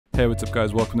Hey, what's up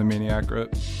guys? Welcome to Maniacra.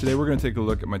 Today we're going to take a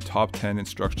look at my top 10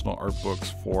 instructional art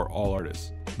books for all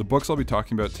artists. The books I'll be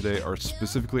talking about today are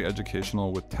specifically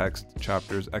educational with text,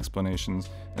 chapters, explanations,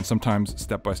 and sometimes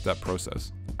step-by-step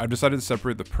process. I've decided to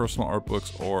separate the personal art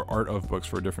books or art of books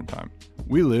for a different time.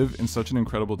 We live in such an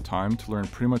incredible time to learn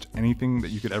pretty much anything that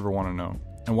you could ever want to know.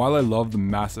 And while I love the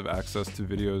massive access to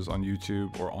videos on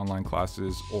YouTube or online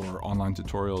classes or online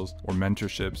tutorials or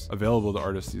mentorships available to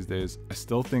artists these days, I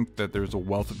still think that there's a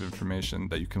wealth of information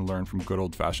that you can learn from good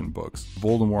old-fashioned books.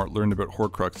 Voldemort learned about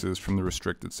Horcruxes from the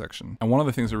restricted section. And one of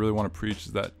the things I really want to preach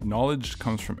is that knowledge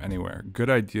comes from anywhere.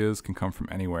 Good ideas can come from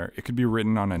anywhere. It could be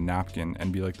written on a napkin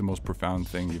and be like the most profound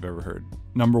thing you've ever heard.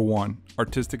 Number 1,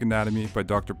 Artistic Anatomy by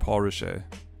Dr. Paul Richet.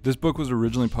 This book was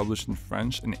originally published in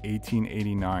French in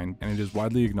 1889, and it is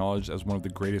widely acknowledged as one of the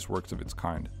greatest works of its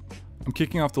kind. I'm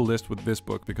kicking off the list with this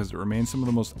book because it remains some of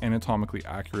the most anatomically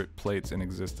accurate plates in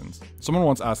existence. Someone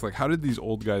once asked, how did these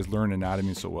old guys learn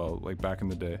anatomy so well, back in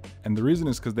the day? And the reason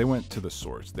is because they went to the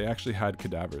source. They actually had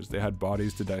cadavers. They had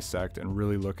bodies to dissect and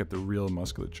really look at the real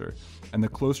musculature. And the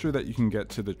closer that you can get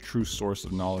to the true source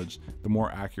of knowledge, the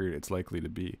more accurate it's likely to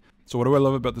be. So what do I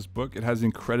love about this book? It has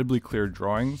incredibly clear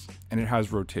drawings and it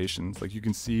has rotations. You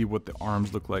can see what the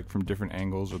arms look like from different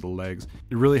angles or the legs.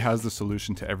 It really has the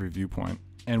solution to every viewpoint.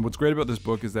 And what's great about this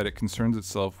book is that it concerns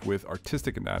itself with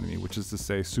artistic anatomy, which is to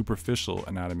say superficial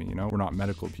anatomy. We're not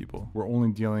medical people. We're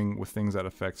only dealing with things that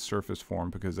affect surface form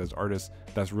because as artists,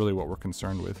 that's really what we're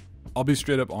concerned with. I'll be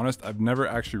straight up honest, I've never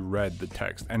actually read the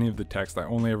text, any of the text. I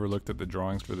only ever looked at the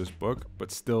drawings for this book,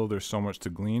 but still there's so much to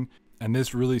glean. And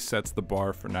this really sets the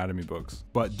bar for anatomy books.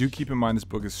 But do keep in mind this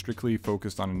book is strictly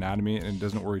focused on anatomy and it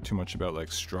doesn't worry too much about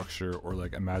structure or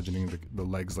imagining the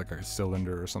legs like a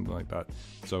cylinder or something like that.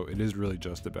 So it is really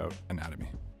just about anatomy.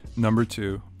 Number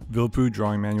 2, Vilppu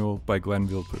Drawing Manual by Glenn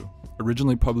Vilppu.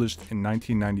 Originally published in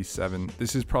 1997,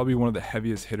 this is probably one of the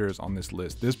heaviest hitters on this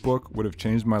list. This book would have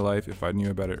changed my life if I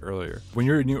knew about it earlier. When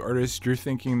you're a new artist, you're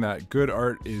thinking that good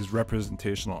art is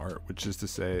representational art, which is to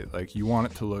say, you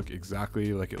want it to look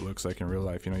exactly like it looks like in real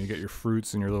life. You get your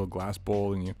fruits in your little glass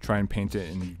bowl and you try and paint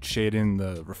it and you shade in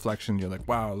the reflection. You're like,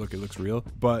 wow, look, it looks real.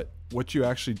 But what you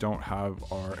actually don't have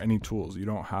are any tools. You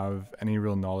don't have any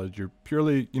real knowledge. You're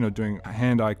purely, doing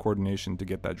hand-eye coordination to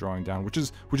get that drawing down, which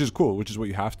is cool, which is what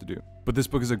you have to do. But this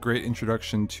book is a great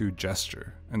introduction to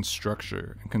gesture and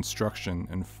structure and construction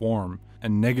and form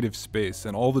and negative space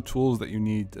and all the tools that you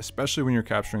need, especially when you're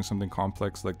capturing something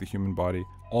complex like the human body.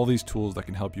 All these tools that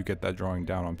can help you get that drawing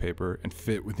down on paper and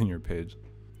fit within your page.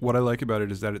 What I like about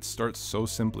it is that it starts so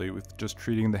simply with just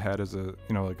treating the head as a,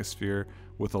 like a sphere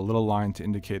with a little line to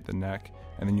indicate the neck,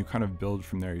 and then you kind of build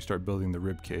from there. You start building the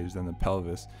rib cage, then the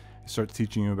pelvis. It starts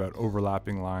teaching you about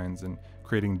overlapping lines and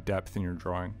creating depth in your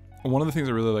drawing. And one of the things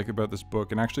I really like about this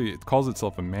book, and actually it calls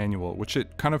itself a manual, which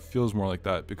it kind of feels more like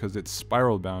that because it's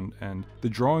spiral bound and the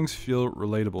drawings feel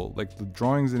relatable. The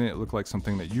drawings in it look like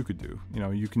something that you could do.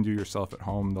 You can do yourself at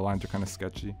home. The lines are kind of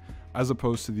sketchy, as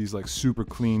opposed to these super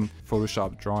clean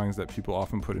Photoshop drawings that people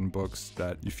often put in books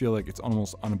that you feel like it's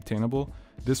almost unobtainable.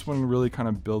 This one really kind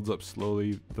of builds up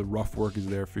slowly. The rough work is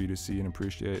there for you to see and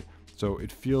appreciate. So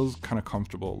it feels kind of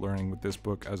comfortable learning with this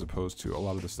book as opposed to a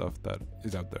lot of the stuff that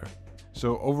is out there.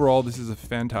 So overall, this is a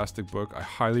fantastic book. I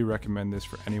highly recommend this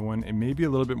for anyone. It may be a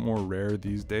little bit more rare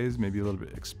these days, maybe a little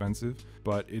bit expensive,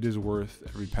 but it is worth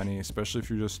every penny, especially if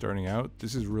you're just starting out.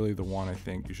 This is really the one I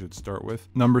think you should start with.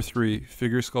 Number 3,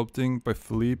 Figure Sculpting by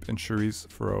Philippe and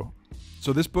Charisse Faraut.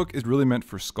 So this book is really meant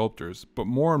for sculptors, but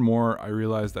more and more I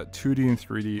realize that 2D and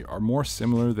 3D are more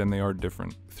similar than they are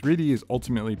different. 3D is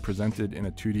ultimately presented in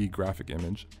a 2D graphic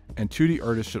image, and 2D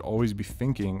artists should always be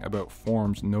thinking about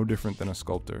forms no different than a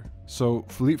sculptor. So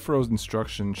Philippe Faraut's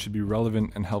instruction should be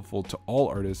relevant and helpful to all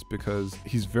artists because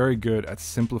he's very good at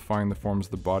simplifying the forms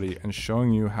of the body and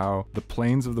showing you how the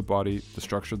planes of the body, the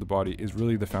structure of the body is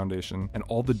really the foundation, and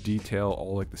all the detail,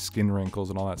 all the skin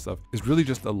wrinkles and all that stuff is really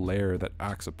just a layer that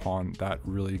acts upon that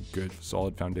really good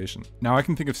solid foundation. Now I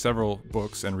can think of several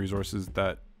books and resources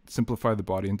that simplify the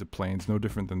body into planes, no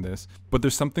different than this. But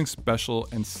there's something special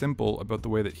and simple about the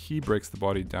way that he breaks the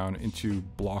body down into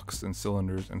blocks and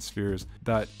cylinders and spheres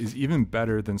that is even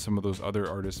better than some of those other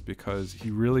artists, because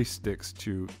he really sticks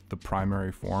to the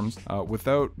primary forms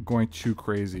without going too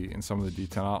crazy in some of the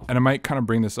detail. And I might kind of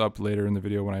bring this up later in the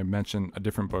video when I mention a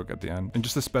different book at the end. And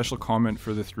just a special comment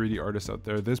for the 3D artists out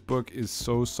there, this book is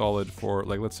so solid for,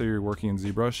 like, let's say you're working in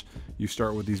ZBrush, you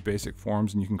start with these basic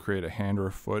forms and you can create a hand or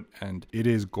a foot, and it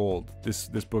is gold gold.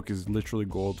 This book is literally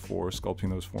gold for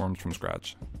sculpting those forms from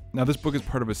scratch. Now this book is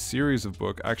part of a series of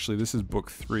books. Actually, this is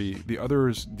book 3. The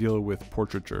others deal with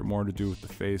portraiture, more to do with the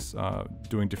face,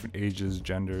 doing different ages,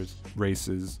 genders,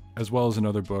 races, as well as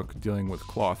another book dealing with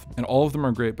cloth. And all of them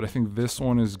are great, but I think this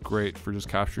one is great for just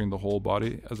capturing the whole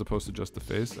body as opposed to just the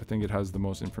face. I think it has the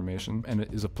most information and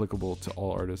it is applicable to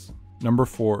all artists. Number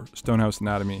 4, Stonehouse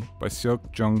Anatomy by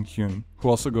Seok Jeonghyun, who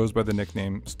also goes by the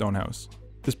nickname Stonehouse.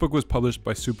 This book was published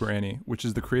by Super Annie, which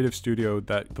is the creative studio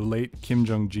that the late Kim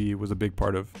Jong-gi was a big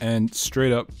part of. And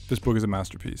straight up, this book is a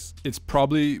masterpiece. It's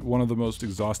probably one of the most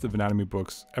exhaustive anatomy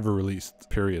books ever released,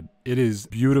 period. It is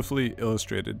beautifully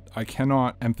illustrated. I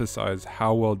cannot emphasize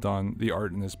how well done the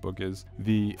art in this book is.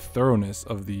 The thoroughness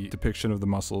of the depiction of the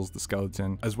muscles, the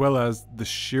skeleton, as well as the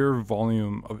sheer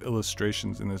volume of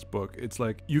illustrations in this book. It's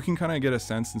like, you can kind of get a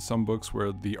sense in some books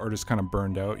where the artist kind of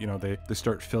burned out, you know, they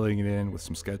start filling it in with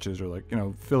some sketches or like, you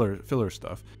know, filler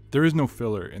stuff. There is no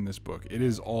filler in this book. It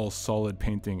is all solid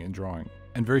painting and drawing.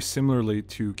 And very similarly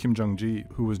to Kim Jong-gi,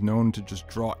 who was known to just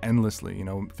draw endlessly, you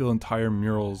know, fill entire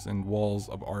murals and walls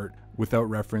of art without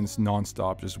reference,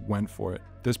 nonstop, just went for it.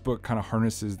 This book kind of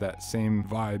harnesses that same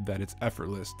vibe that it's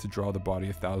effortless to draw the body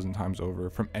 1,000 times over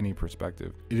from any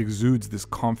perspective. It exudes this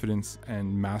confidence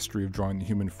and mastery of drawing the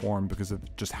human form because of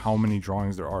just how many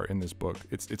drawings there are in this book.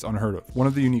 It's unheard of. One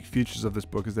of the unique features of this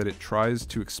book is that it tries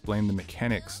to explain the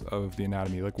mechanics of the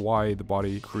anatomy, like why the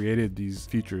body created these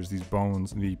features, these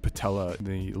bones, the patella,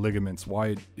 the ligaments,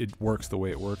 why it works the way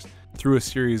it works, through a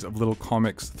series of little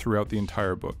comics throughout the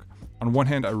entire book. On one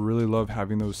hand, I really love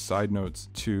having those side notes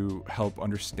to help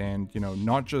understand, you know,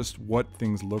 not just what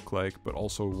things look like, but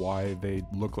also why they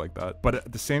look like that. But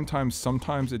at the same time,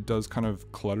 sometimes it does kind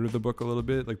of clutter the book a little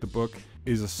bit. Like the book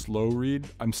is a slow read.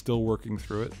 I'm still working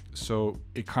through it. So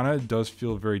it kind of does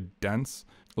feel very dense.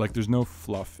 Like there's no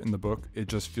fluff in the book, it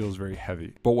just feels very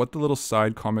heavy. But what the little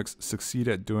side comics succeed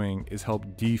at doing is help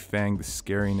defang the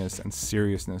scariness and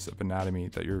seriousness of anatomy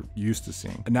that you're used to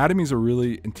seeing. Anatomy is a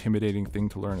really intimidating thing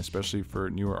to learn, especially for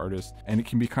newer artists, and it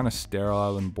can be kind of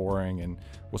sterile and boring and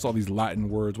what's all these Latin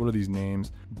words, what are these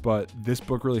names? But this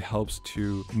book really helps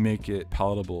to make it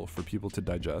palatable for people to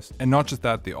digest. And not just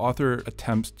that, the author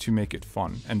attempts to make it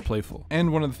fun and playful.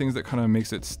 And one of the things that kind of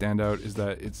makes it stand out is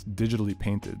that it's digitally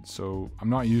painted. So I'm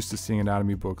not used to seeing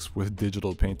anatomy books with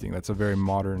digital painting. That's a very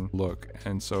modern look.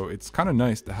 And so it's kind of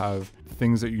nice to have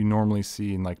things that you normally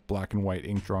see in like black and white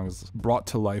ink drawings brought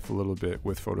to life a little bit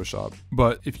with Photoshop.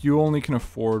 But if you only can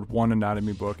afford one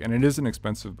anatomy book, and it is an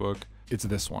expensive book, it's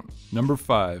this one. Number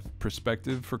 5,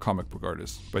 Perspective for Comic Book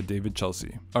Artists by David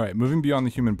Chelsea. All right, moving beyond the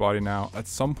human body now, at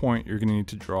some point you're gonna need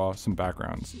to draw some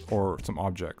backgrounds or some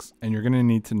objects, and you're gonna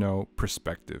need to know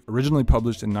perspective. Originally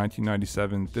published in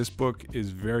 1997, this book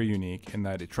is very unique in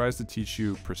that it tries to teach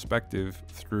you perspective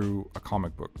through a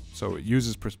comic book. So it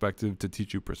uses perspective to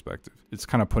teach you perspective. It's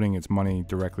kind of putting its money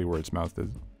directly where its mouth is.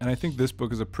 And I think this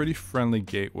book is a pretty friendly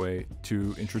gateway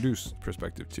to introduce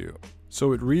perspective to you.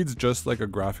 So it reads just like a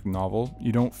graphic novel.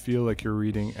 You don't feel like you're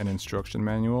reading an instruction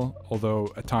manual,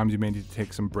 although at times you may need to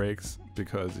take some breaks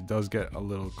because it does get a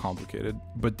little complicated.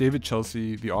 But David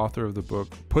Chelsea, the author of the book,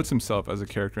 puts himself as a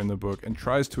character in the book and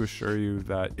tries to assure you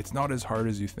that it's not as hard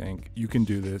as you think. You can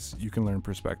do this, you can learn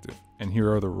perspective, and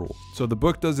here are the rules. So the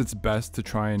book does its best to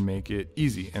try and make it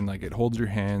easy, and like it holds your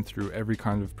hand through every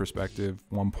kind of perspective,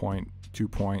 1 point, 2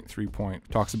 point, 3 point,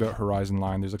 talks about horizon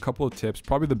line. There's a couple of tips.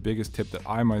 Probably the biggest tip that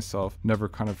I myself never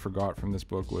kind of forgot from this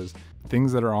book was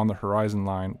things that are on the horizon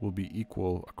line will be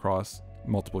equal across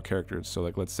multiple characters. So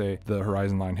like, let's say the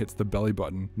horizon line hits the belly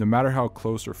button. No matter how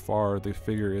close or far the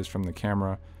figure is from the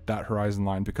camera, that horizon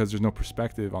line, because there's no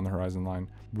perspective on the horizon line,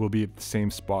 will be at the same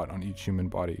spot on each human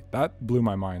body. That blew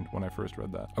my mind when I first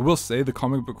read that. I will say the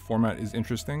comic book format is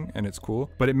interesting and it's cool,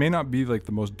 but it may not be like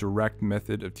the most direct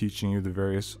method of teaching you the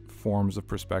various forms of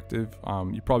perspective.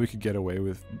 You probably could get away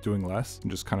with doing less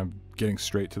and just kind of getting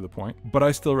straight to the point, but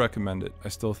I still recommend it. I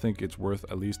still think it's worth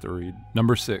at least a read.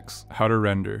 Number 6, How to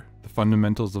Render: The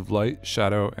Fundamentals of Light,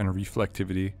 Shadow, and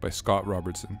Reflectivity by Scott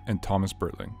Robertson and Thomas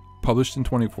Bertling. Published in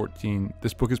 2014,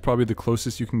 this book is probably the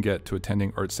closest you can get to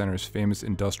attending Art Center's famous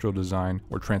industrial design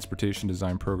or transportation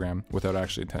design program without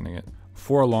actually attending it.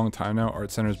 For a long time now,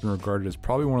 Art Center has been regarded as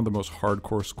probably one of the most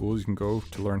hardcore schools you can go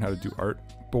to learn how to do art.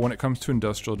 But when it comes to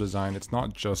industrial design, it's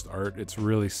not just art, it's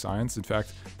really science. In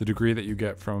fact, the degree that you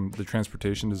get from the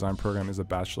transportation design program is a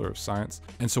Bachelor of Science.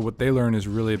 And so what they learn is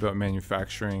really about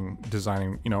manufacturing,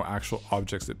 designing, actual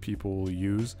objects that people will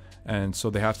use. And so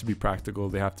they have to be practical,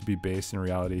 they have to be based in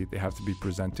reality, they have to be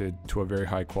presented to a very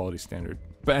high quality standard.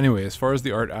 But anyway, as far as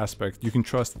the art aspect, you can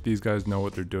trust that these guys know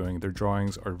what they're doing. Their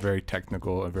drawings are very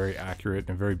technical and very accurate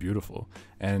and very beautiful.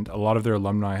 And a lot of their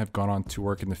alumni have gone on to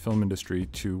work in the film industry,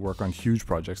 to work on huge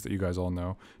projects that you guys all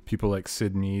know. People like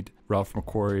Sid Mead, Ralph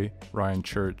McQuarrie, Ryan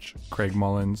Church, Craig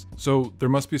Mullins. So there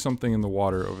must be something in the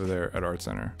water over there at Art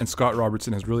Center. And Scott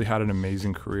Robertson has really had an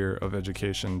amazing career of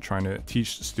education, trying to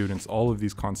teach students all of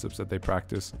these concepts that they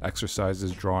practice: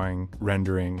 exercises, drawing,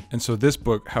 rendering. And so this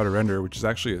book, How to Render, which is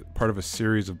actually part of a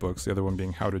series of books, the other one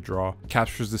being How to Draw,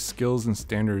 captures the skills and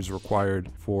standards required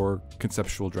for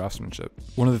conceptual draftsmanship.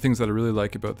 One of the things that I really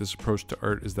like about this approach to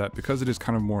art is that because it is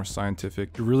kind of more scientific,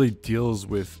 it really deals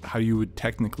with how you would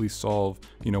technically solve,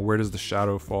 where does the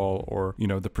shadow fall, or,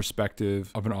 the perspective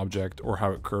of an object, or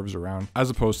how it curves around, as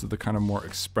opposed to the kind of more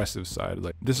expressive side.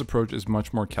 Like, this approach is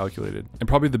much more calculated. And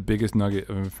probably the biggest nugget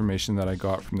of information that I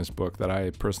got from this book that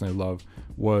I personally love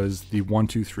was the 1,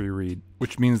 2, 3 read,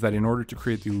 which means that in order to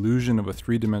create the illusion of a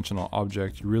three-dimensional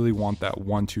object, you really want that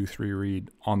 1, 2, 3 read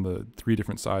on the 3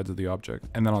 different sides of the object.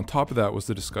 And then on top of that was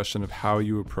the discussion of how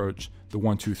you approach the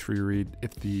 1, 2, 3 read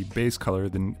if the base color,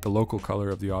 the local color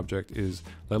of the object is,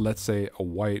 let's say, a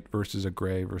white versus a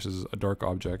gray versus a dark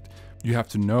object. You have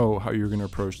to know how you're going to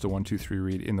approach the 1, 2, 3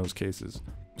 read in those cases.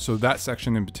 So that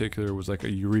section in particular was like a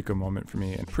eureka moment for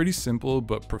me, and pretty simple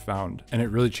but profound, and it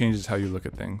really changes how you look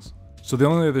at things. So the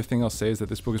only other thing I'll say is that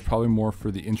this book is probably more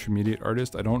for the intermediate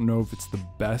artist. I don't know if it's the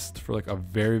best for like a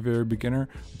very, very beginner,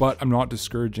 but I'm not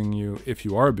discouraging you, if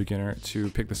you are a beginner, to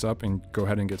pick this up and go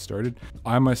ahead and get started.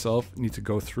 I myself need to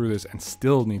go through this and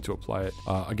still need to apply it,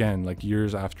 again, like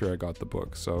years after I got the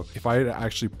book. So if I had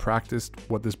actually practiced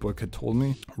what this book had told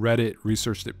me, read it,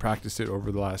 researched it, practiced it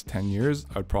over the last 10 years,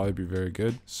 I'd probably be very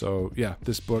good. So yeah,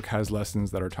 this book has lessons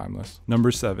that are timeless.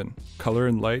 Number 7, Color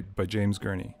and Light by James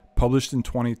Gurney. Published in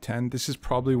 2010, this is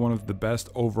probably one of the best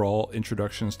overall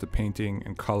introductions to painting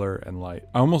and color and light.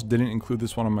 I almost didn't include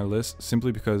this one on my list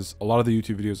simply because a lot of the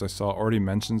YouTube videos I saw already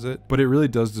mentions it, but it really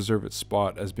does deserve its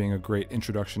spot as being a great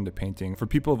introduction to painting for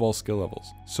people of all skill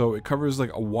levels. So it covers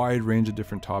like a wide range of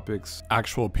different topics,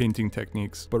 actual painting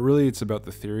techniques, but really it's about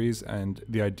the theories and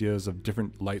the ideas of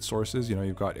different light sources.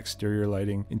 You've got exterior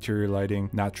lighting, interior lighting,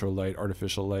 natural light,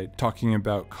 artificial light, talking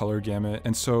about color gamut.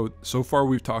 And so far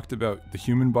we've talked about the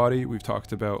human body, we've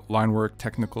talked about line work,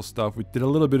 technical stuff. We did a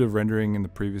little bit of rendering in the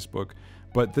previous book,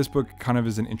 but this book kind of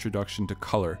is an introduction to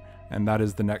color, and that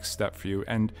is the next step for you.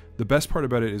 And the best part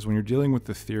about it is when you're dealing with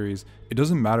the theories, it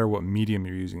doesn't matter what medium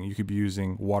you're using. You could be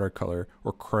using watercolor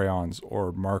or crayons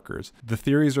or markers. The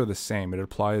theories are the same. It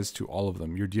applies to all of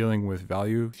them. You're dealing with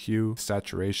value, hue,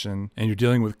 saturation, and you're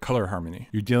dealing with color harmony.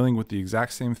 You're dealing with the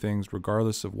exact same things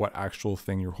regardless of what actual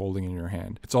thing you're holding in your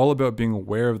hand. It's all about being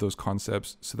aware of those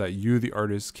concepts so that you, the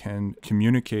artist, can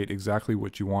communicate exactly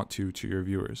what you want to your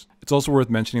viewers. It's also worth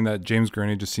mentioning that James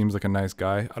Gurney just seems like a nice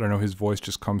guy. I don't know, his voice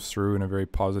just comes through in a very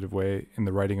positive way in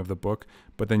the writing of the book,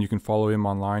 but then you can follow him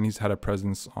online. He's had a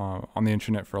presence on the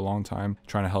internet for a long time,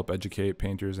 trying to help educate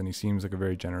painters, and he seems like a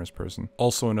very generous person.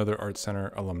 Also another Art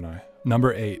Center alumni.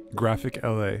 Number 8, Graphic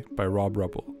LA by Rob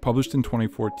Ruppel. Published in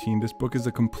 2014, this book is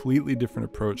a completely different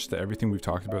approach to everything we've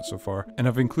talked about so far. And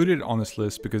I've included it on this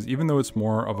list because even though it's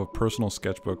more of a personal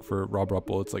sketchbook for Rob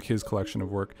Ruppel, it's like his collection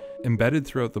of work, embedded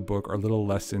throughout the book are little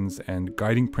lessons and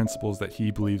guiding principles that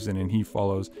he believes in and he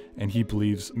follows and he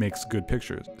believes makes good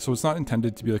pictures. So it's not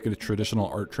intended to be like a traditional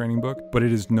art training book, but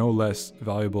it is no less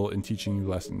valuable in teaching you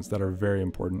lessons that are very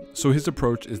important. So his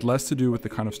approach is less to do with the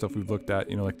kind of stuff we've looked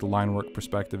at, like the line work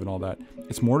perspective and all that.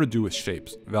 It's more to do with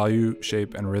shapes, value,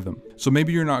 shape, and rhythm. So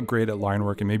maybe you're not great at line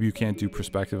work and maybe you can't do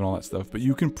perspective and all that stuff, but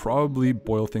you can probably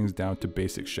boil things down to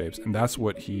basic shapes, and that's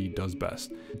what he does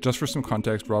best. Just for some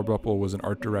context, Rob Ruppel was an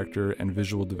art director and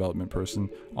visual development person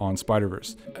on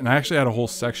Spider-Verse. And I actually had a whole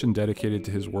section dedicated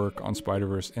to his work on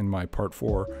Spider-Verse in my part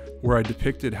 4, where I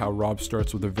depicted how Rob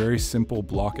starts with a very simple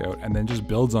block out and then just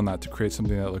builds on that to create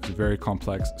something that looks very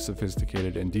complex,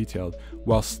 sophisticated, and detailed,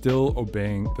 while still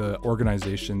obeying the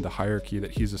organization, the hierarchy that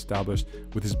he's established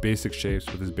with his basic shapes,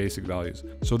 with his basic values.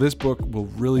 So this book will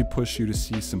really push you to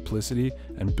see simplicity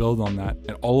and build on that,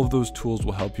 and all of those tools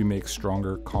will help you make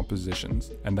stronger compositions.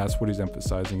 And that's what he's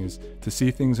emphasizing, is to see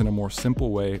things in a more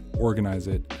simple way, organize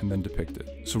it, and then depict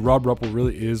it. So Rob Ruppel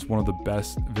really is one of the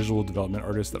best visual development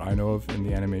artists that I know of in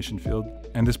the animation field.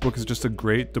 And this book is just a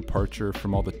great departure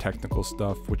from all the technical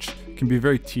stuff, which can be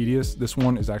very tedious. This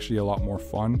one is actually a lot more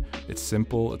fun. It's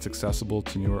simple, it's accessible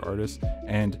to newer artists,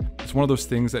 and it's one of those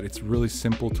things that it's really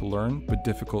simple to learn, but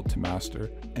difficult to master.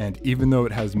 And even though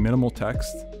it has minimal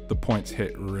text, the points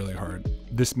hit really hard.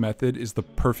 This method is the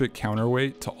perfect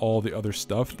counterweight to all the other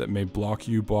stuff that may bog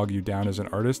you down as an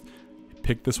artist.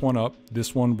 Pick this one up.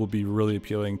 This one will be really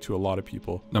appealing to a lot of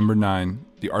people. Number 9,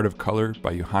 The Art of Color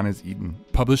by Johannes Eden.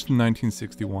 Published in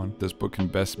 1961, this book can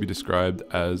best be described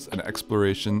as an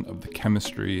exploration of the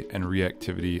chemistry and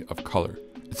reactivity of color.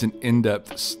 It's an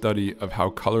in-depth study of how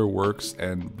color works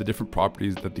and the different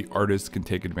properties that the artist can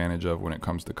take advantage of when it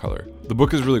comes to color. The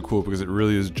book is really cool because it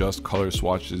really is just color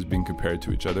swatches being compared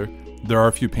to each other. There are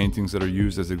a few paintings that are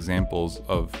used as examples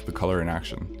of the color in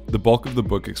action. The bulk of the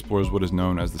book explores what is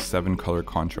known as the 7 color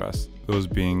contrasts, those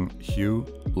being hue,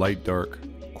 light dark,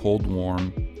 cold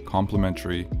warm,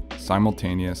 complementary,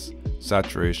 simultaneous,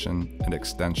 saturation, and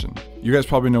extension. You guys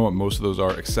probably know what most of those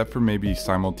are, except for maybe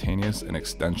simultaneous and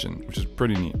extension, which is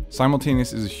pretty neat.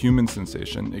 Simultaneous is a human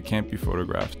sensation, it can't be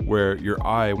photographed, where your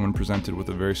eye, when presented with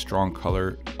a very strong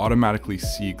color, automatically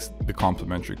seeks the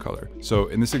complementary color. So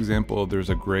in this example,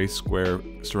 there's a gray square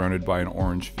surrounded by an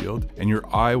orange field, and your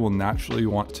eye will naturally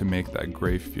want to make that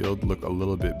gray field look a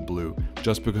little bit blue,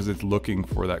 just because it's looking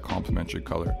for that complementary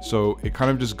color. So it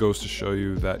kind of just goes to show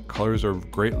you that colors are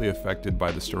greatly affected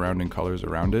by the surrounding colors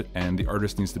around it, and the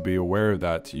artist needs to be aware of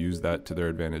that to use that to their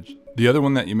advantage. The other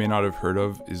one that you may not have heard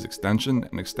of is extension,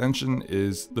 and extension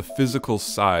is the physical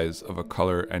size of a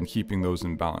color and keeping those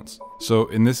in balance. So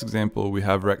in this example, we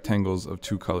have rectangles of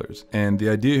 2 colors, and the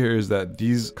idea here is that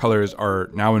these colors are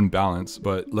now in balance,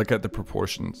 but look at the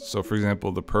proportions. So for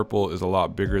example, the purple is a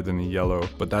lot bigger than the yellow,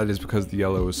 but that is because the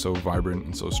yellow is so vibrant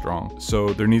and so strong.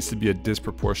 So there needs to be a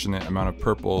disproportionate amount of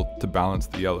purple to balance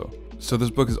the yellow. So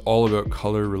this book is all about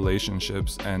color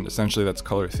relationships, and essentially that's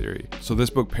color theory. So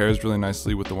this book pairs really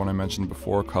nicely with the one I mentioned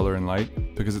before, Color and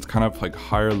Light, because it's kind of like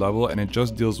higher level and it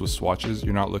just deals with swatches.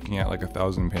 You're not looking at like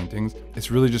 1,000 paintings.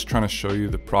 It's really just trying to show you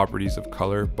the properties of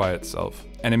color by itself.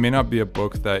 And it may not be a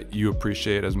book that you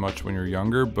appreciate as much when you're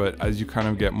younger, but as you kind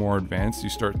of get more advanced, you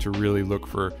start to really look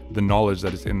for the knowledge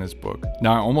that is in this book.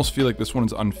 Now, I almost feel like this one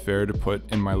is unfair to put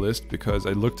in my list because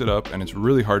I looked it up and it's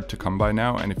really hard to come by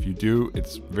now. And if you do,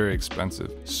 it's very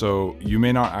expensive. So you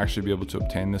may not actually be able to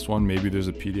obtain this one. Maybe there's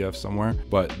a PDF somewhere,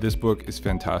 but this book is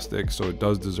fantastic. So it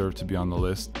does deserve to be on the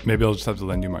list. Maybe I'll just have to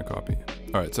lend you my copy.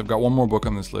 All right, so I've got one more book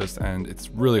on this list and it's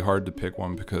really hard to pick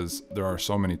one because there are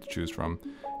so many to choose from.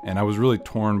 And I was really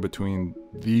torn between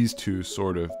these two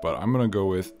sort of, but I'm gonna go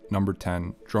with number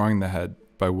 10, Drawing the Head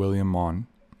by William Mon.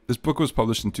 This book was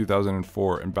published in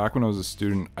 2004, and back when I was a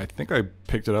student, I think I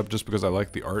picked it up just because I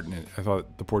liked the art in it. I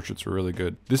thought the portraits were really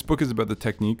good. This book is about the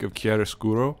technique of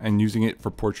chiaroscuro and using it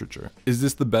for portraiture. Is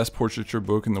this the best portraiture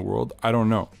book in the world? I don't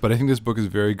know, but I think this book is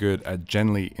very good at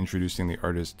gently introducing the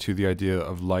artist to the idea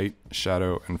of light,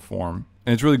 shadow, and form.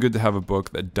 And it's really good to have a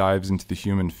book that dives into the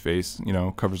human face, you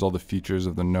know, covers all the features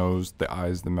of the nose, the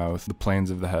eyes, the mouth, the planes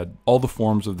of the head, all the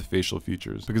forms of the facial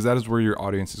features, because that is where your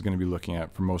audience is going to be looking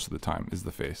at for most of the time, is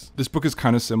the face. This book is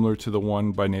kind of similar to the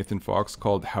one by Nathan Fox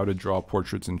called How to Draw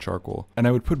Portraits in Charcoal. And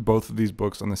I would put both of these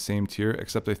books on the same tier,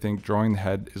 except I think Drawing the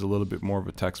Head is a little bit more of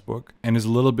a textbook and is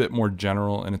a little bit more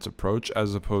general in its approach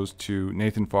as opposed to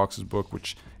Nathan Fox's book,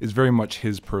 which is very much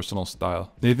his personal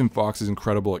style. Nathan Fox is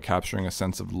incredible at capturing a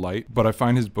sense of light, but I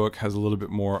find his book has a little bit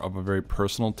more of a very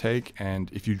personal take, and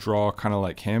if you draw kind of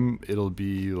like him, it'll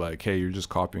be like, hey, you're just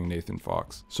copying Nathan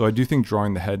Fox. So I do think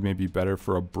Drawing the Head may be better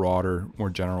for a broader, more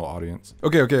general audience.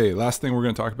 Okay, last thing we're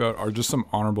going to talk about are just some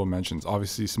honorable mentions.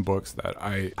 Obviously some books that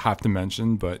I have to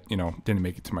mention, but you know, didn't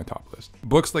make it to my top list.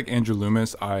 Books like Andrew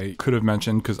Loomis I could have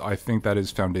mentioned because I think that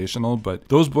is foundational, but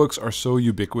those books are so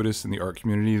ubiquitous in the art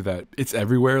community that it's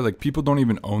everywhere. Like, people don't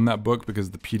even own that book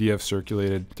because the PDF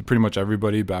circulated to pretty much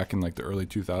everybody back in like the early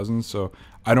 2000s. So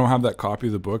I don't have that copy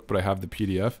of the book, but I have the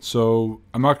PDF. So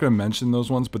I'm not going to mention those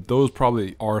ones, but those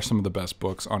probably are some of the best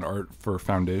books on art for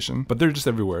foundation, but they're just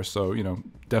everywhere. So, you know,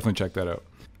 definitely check that out.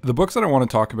 The books that I want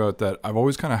to talk about that I've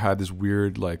always kind of had this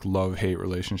weird like love-hate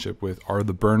relationship with are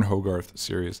the Burn Hogarth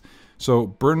series. So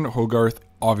Burn Hogarth,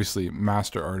 obviously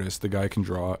master artist, the guy can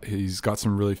draw, he's got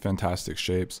some really fantastic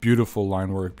shapes, beautiful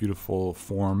line work, beautiful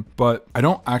form, but I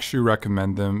don't actually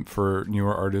recommend them for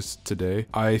newer artists today.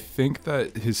 I think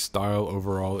that his style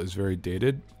overall is very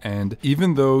dated, and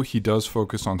even though he does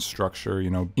focus on structure, you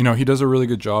know, he does a really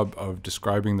good job of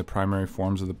describing the primary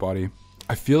forms of the body.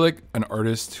 I feel like an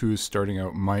artist who is starting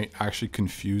out might actually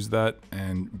confuse that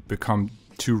and become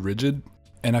too rigid.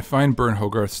 And I find Burn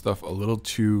Hogarth stuff a little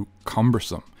too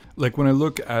cumbersome. Like when I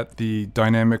look at the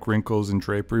Dynamic Wrinkles and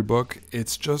Drapery book,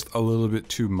 it's just a little bit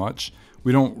too much,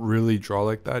 we don't really draw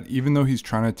like that. Even though he's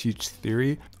trying to teach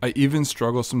theory, I even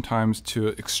struggle sometimes to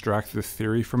extract the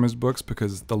theory from his books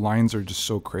because the lines are just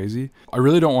so crazy. I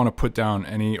really don't want to put down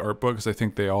any art books. I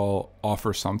think they all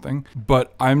offer something,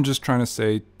 but I'm just trying to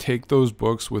say, take those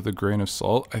books with a grain of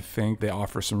salt. I think they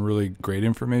offer some really great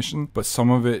information, but some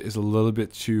of it is a little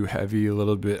bit too heavy, a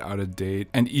little bit out of date,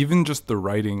 and even just the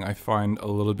writing I find a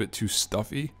little bit too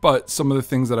stuffy. But some of the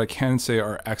things that I can say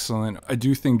are excellent. I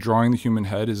do think Drawing the Human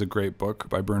Head is a great book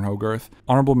by Bern Hogarth.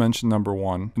 Honorable mention number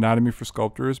 1, Anatomy for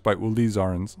Sculptors by Uli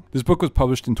Zarens. This book was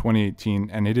published in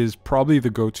 2018, and it is probably the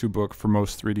go-to book for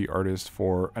most 3D artists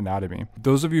for anatomy.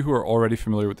 Those of you who are already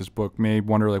familiar with this book may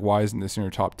wonder, like, why isn't this in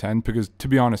your top 10? Because to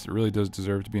be honest, it really does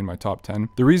deserve to be in my top 10.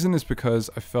 The reason is because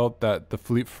I felt that the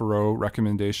Philippe Faraut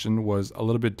recommendation was a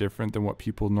little bit different than what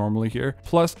people normally hear.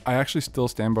 Plus, I actually still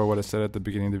stand by what I said at the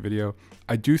beginning of the video.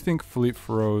 I do think Philippe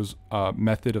Faraut's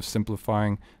method of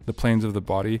simplifying the planes of the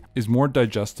body is more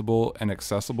digestible and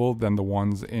accessible than the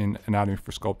ones in Anatomy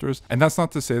for Sculptors. And that's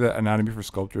not to say that Anatomy for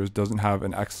Sculptors doesn't have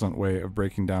an excellent way of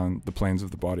breaking down the planes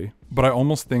of the body. But I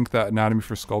almost think that Anatomy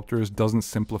for Sculptors doesn't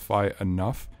simplify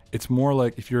enough. It's more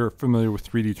like, if you're familiar with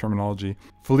 3D terminology,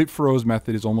 Philippe Faraut's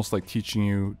method is almost like teaching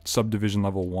you subdivision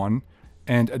level 1.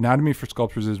 And Anatomy for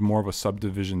Sculptors is more of a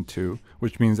subdivision 2,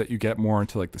 which means that you get more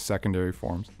into like the secondary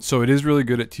forms. So it is really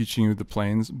good at teaching you the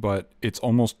planes, but it's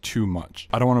almost too much.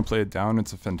 I don't want to play it down.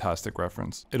 It's a fantastic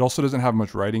reference. It also doesn't have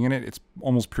much writing in it. It's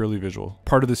almost purely visual.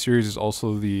 Part of the series is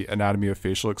also the Anatomy of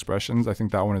Facial Expressions. I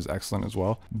think that one is excellent as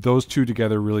well. Those two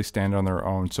together really stand on their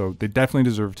own, so they definitely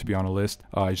deserve to be on a list.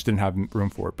 I just didn't have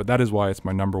room for it, but that is why it's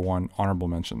my number 1 honorable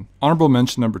mention. Honorable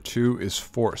mention number 2 is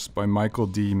Force by Michael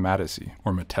D. Matesi,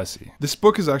 or Matesi. This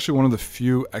book is actually one of the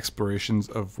few explorations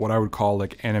of what I would call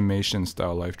like animation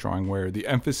style life drawing, where the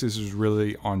emphasis is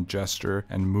really on gesture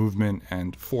and movement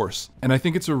and force. And I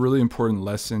think it's a really important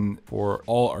lesson for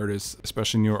all artists,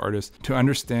 especially newer artists, to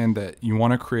understand that you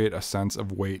want to create a sense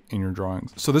of weight in your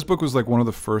drawings. So this book was like one of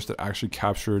the first that actually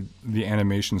captured the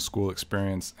animation school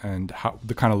experience and how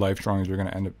the kind of life drawings you're going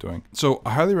to end up doing. So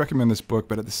I highly recommend this book,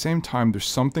 but at the same time, there's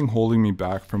something holding me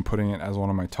back from putting it as one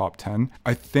of my top 10.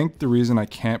 I think the reason I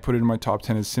can't put it in my top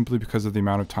 10 is simply because of the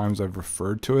amount of times I've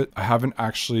referred to it. I haven't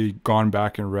actually gone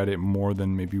back and read it more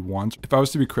than maybe once. If I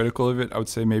was to be critical of it, I would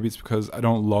say maybe it's because I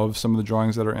don't love some of the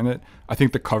drawings that are in it. I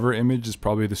think the cover image is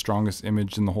probably the strongest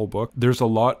image in the whole book. There's a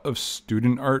lot of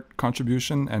student art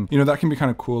contribution, and you know, that can be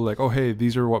kind of cool, like, oh hey,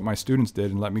 these are what my students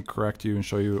did and let me correct you and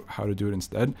show you how to do it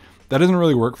instead. That doesn't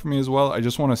really work for me as well. I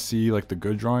just want to see like the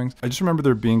good drawings. I just remember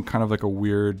there being kind of like a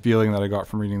weird feeling that I got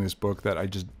from reading this book that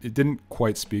it didn't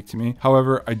quite speak to me.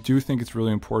 However, I do think it's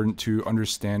really important to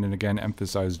understand and again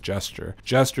emphasize gesture.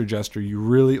 Gesture, you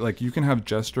really, like, you can have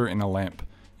gesture in a lamp.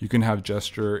 You can have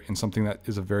gesture in something that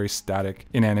is a very static,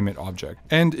 inanimate object.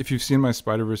 And if you've seen my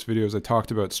Spider-Verse videos, I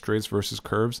talked about straights versus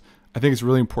curves. I think it's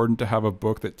really important to have a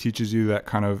book that teaches you that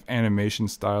kind of animation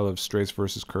style of straights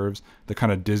versus curves, the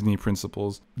kind of Disney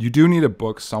principles. You do need a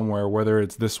book somewhere, whether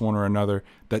it's this one or another,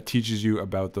 that teaches you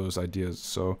about those ideas.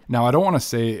 So now I don't want to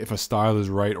say if a style is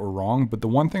right or wrong, but the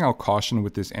one thing I'll caution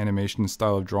with this animation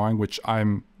style of drawing, which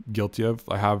I'm guilty of,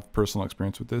 I have personal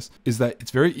experience with this, is that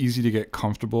it's very easy to get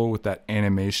comfortable with that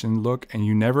animation look and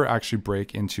you never actually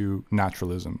break into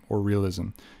naturalism or realism.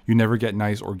 You never get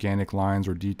nice organic lines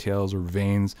or details or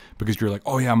veins because you're like,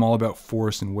 oh yeah, I'm all about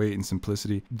force and weight and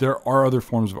simplicity. There are other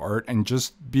forms of art, and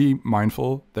just be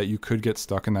mindful that you could get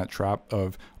stuck in that trap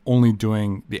of only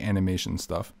doing the animation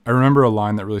stuff. I remember a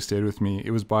line that really stayed with me.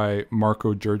 It was by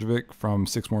Marko Djurdjevic from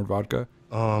Six More Vodka.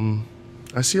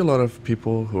 I see a lot of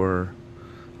people who are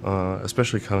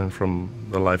especially coming from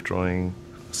the life drawing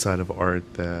side of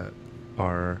art that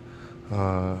are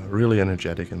really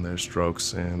energetic in their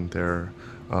strokes, and they're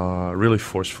really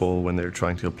forceful when they're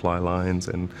trying to apply lines,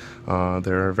 and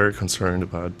they're very concerned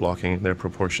about blocking their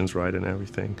proportions right and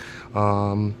everything.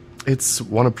 It's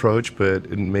one approach, but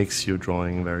it makes your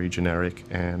drawing very generic,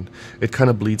 and it kind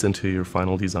of bleeds into your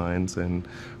final designs. And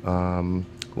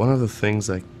one of the things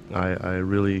I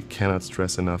really cannot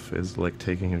stress enough is like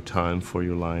taking your time for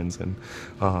your lines and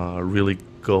really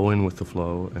go in with the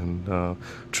flow and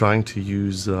trying to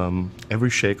use every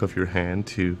shake of your hand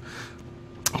to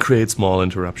create small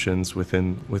interruptions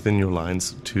within your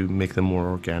lines to make them more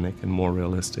organic and more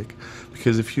realistic.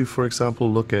 Because if you, for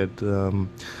example, look at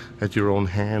your own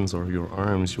hands or your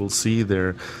arms, you'll see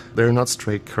they're not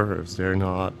straight curves. They're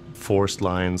not forced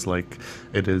lines like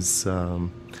it is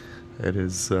drawn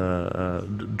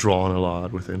a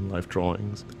lot within life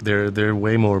drawings. There are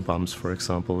way more bumps, for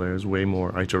example. There's way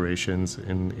more iterations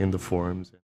in the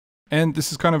forms. And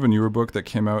this is kind of a newer book that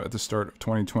came out at the start of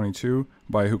 2022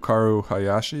 by Hikaru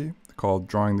Hayashi, called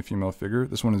Drawing the Female Figure.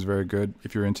 This one is very good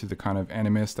if you're into the kind of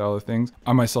anime style of things.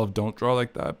 I myself don't draw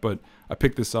like that, but I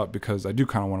picked this up because I do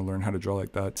kind of want to learn how to draw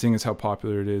like that. Seeing as how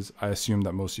popular it is, I assume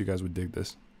that most of you guys would dig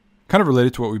this. Kind of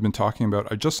related to what we've been talking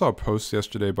about, I just saw a post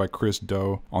yesterday by Chris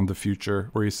Do on The Future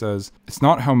where he says, "It's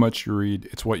not how much you read,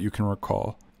 it's what you can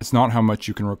recall. It's not how much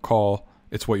you can recall,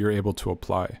 it's what you're able to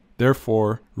apply.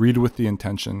 Therefore, read with the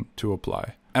intention to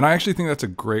apply." And I actually think that's a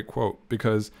great quote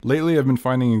because lately I've been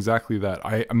finding exactly that.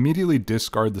 I immediately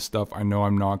discard the stuff I know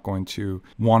I'm not going to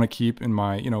want to keep in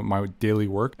my, my daily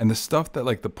work. And the stuff that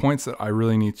like the points that I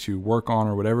really need to work on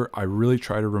or whatever, I really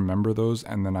try to remember those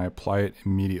and then I apply it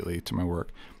immediately to my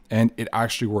work. And it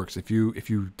actually works. If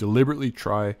you deliberately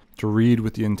try to read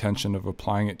with the intention of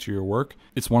applying it to your work,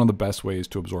 it's one of the best ways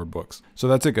to absorb books. So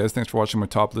that's it, guys. Thanks for watching my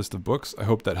top list of books. I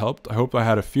hope that helped. I hope I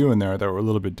had a few in there that were a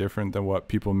little bit different than what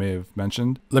people may have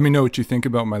mentioned. Let me know what you think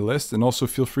about my list, and also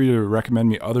feel free to recommend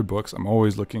me other books. I'm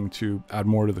always looking to add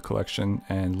more to the collection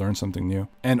and learn something new.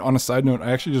 And on a side note,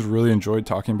 I actually just really enjoyed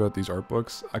talking about these art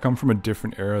books. I come from a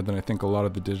different era than I think a lot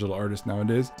of the digital artists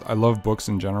nowadays. I love books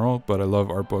in general, but I love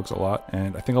art books a lot,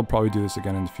 and I think I'll probably do this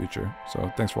again in the future.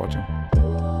 So thanks for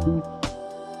watching.